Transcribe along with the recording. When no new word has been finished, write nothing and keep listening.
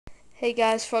Hey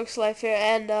guys, FrogsForLifeToLife here,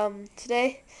 and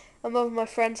today I'm over at my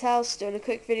friend's house doing a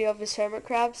quick video of his hermit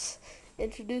crabs.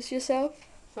 Introduce yourself.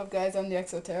 What's up, guys? I'm the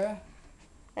Exoterra.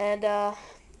 And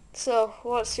so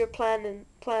what's your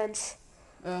plans?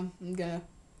 I'm gonna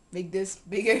make this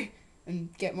bigger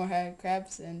and get more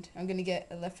crabs, and I'm gonna get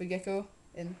a leopard gecko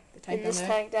in the tank In down this there.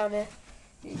 tank down there?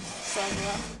 Sign me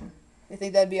up. I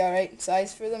think that'd be alright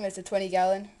size for them. It's a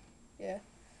 20-gallon. Yeah.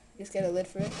 Just get a lid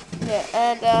for it. Yeah,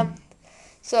 and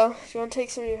so do you want to take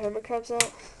some of your hermit crabs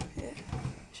out? Yeah.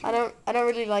 Sure. I don't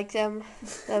really like them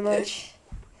that much.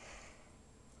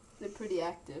 They're pretty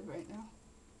active right now.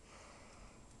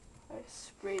 I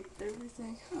sprayed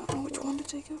everything. I don't know which one to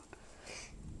take out.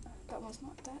 That one's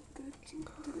not that good.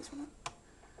 I'll do this one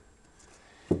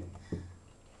up.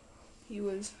 He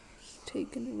was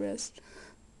taking a rest.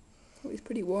 Oh, he's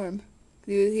pretty warm.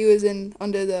 He was on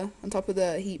top of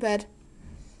the heat pad.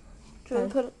 Do you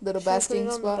want to put little should I put basking it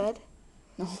on spot. the bed?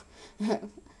 No.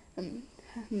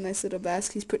 Nice little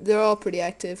bask. They're all pretty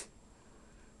active,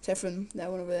 except from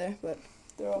that one over there. But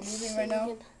they're all moving right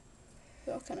now.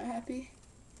 They're all kind of happy.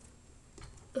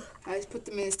 I just put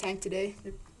them in his tank today.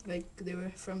 They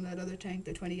were from that other tank,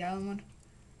 the 20-gallon one.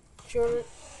 Sure.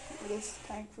 This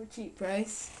tank for cheap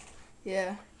price.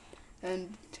 Yeah,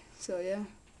 and so yeah.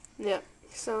 Yeah.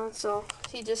 So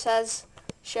he just has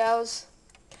shells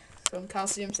Some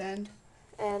calcium sand.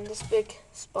 and this big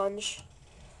sponge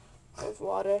of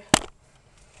water.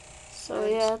 So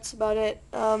And yeah, that's about it.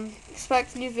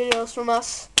 Expect new videos from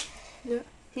us. Yeah.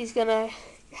 He's gonna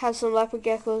have some leopard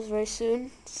geckos very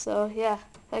soon. So yeah,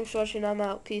 thanks for watching. I'm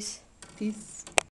out. Peace. Peace.